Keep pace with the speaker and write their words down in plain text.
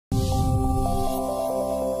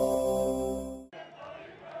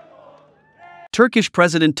Turkish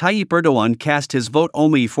President Tayyip Erdogan cast his vote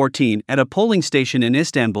only 14 at a polling station in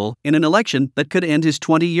Istanbul in an election that could end his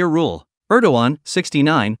 20-year rule. Erdogan,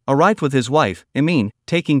 69, arrived with his wife, Emin,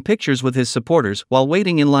 taking pictures with his supporters while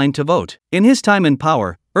waiting in line to vote. In his time in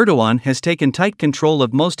power, Erdogan has taken tight control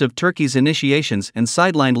of most of Turkey's initiations and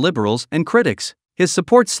sidelined liberals and critics. His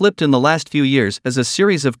support slipped in the last few years as a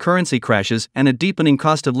series of currency crashes and a deepening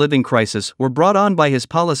cost of living crisis were brought on by his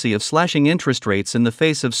policy of slashing interest rates in the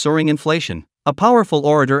face of soaring inflation. A powerful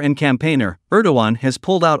orator and campaigner, Erdogan has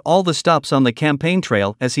pulled out all the stops on the campaign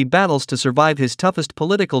trail as he battles to survive his toughest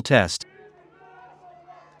political test.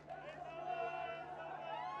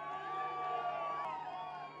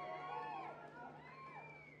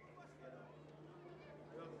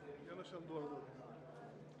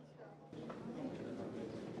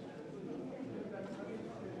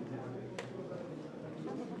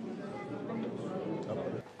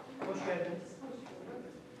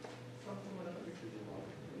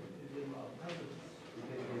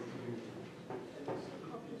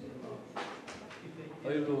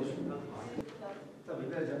 Hayırlı olsun.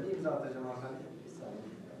 Tabii vereceğim. Bir imza atacağım hanımefendi.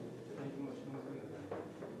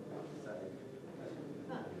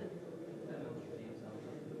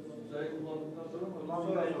 Müzayı kullandıktan sonra mı?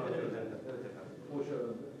 Sonra evet efendim. Boş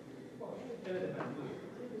arada. Evet efendim. Buyurun.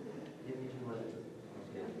 22 numara.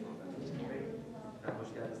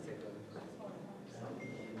 Hoş geldiniz tekrar.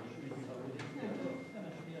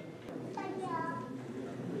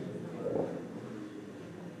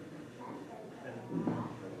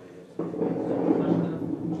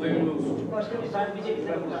 Hayırlı olsun. Başka bir sadece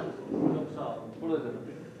bize burada. Çok sağ olun. Burada dedim.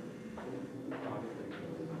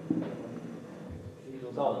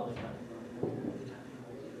 Sağ olun.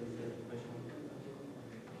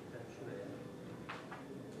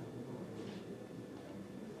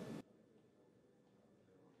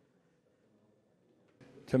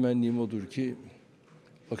 Temennim odur ki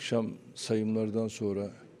akşam sayımlardan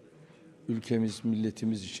sonra ülkemiz,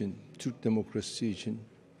 milletimiz için, Türk demokrasisi için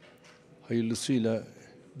hayırlısıyla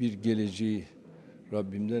bir geleceği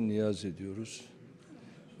Rabbimden niyaz ediyoruz.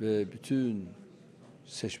 Ve bütün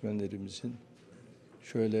seçmenlerimizin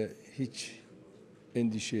şöyle hiç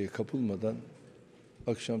endişeye kapılmadan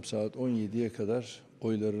akşam saat 17'ye kadar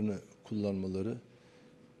oylarını kullanmaları,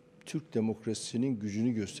 Türk demokrasisinin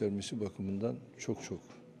gücünü göstermesi bakımından çok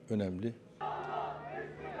önemli.